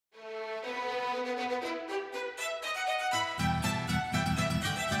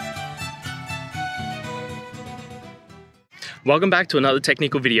Welcome back to another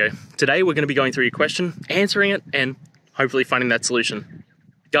technical video. Today we're going to be going through your question, answering it, and hopefully finding that solution.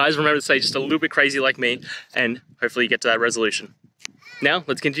 Guys, remember to stay just a little bit crazy like me, and hopefully you get to that resolution. Now,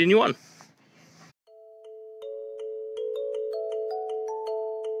 let's continue on.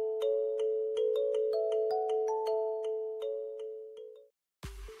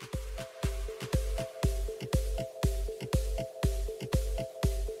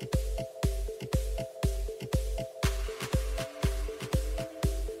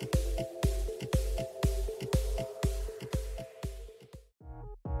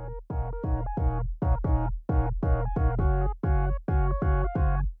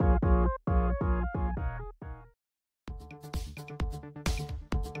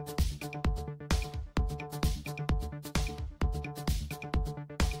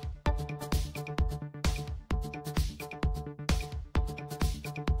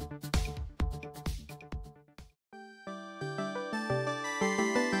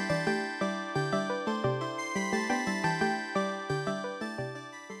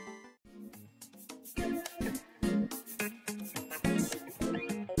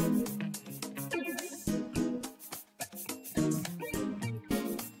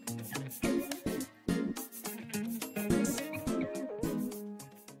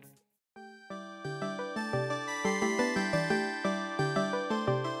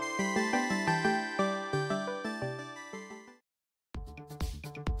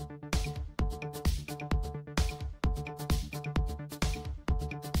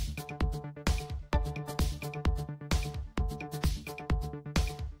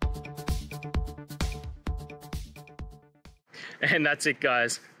 And that's it,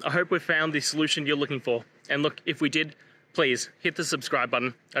 guys. I hope we found the solution you're looking for. And look, if we did, please hit the subscribe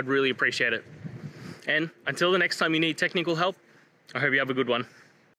button. I'd really appreciate it. And until the next time you need technical help, I hope you have a good one.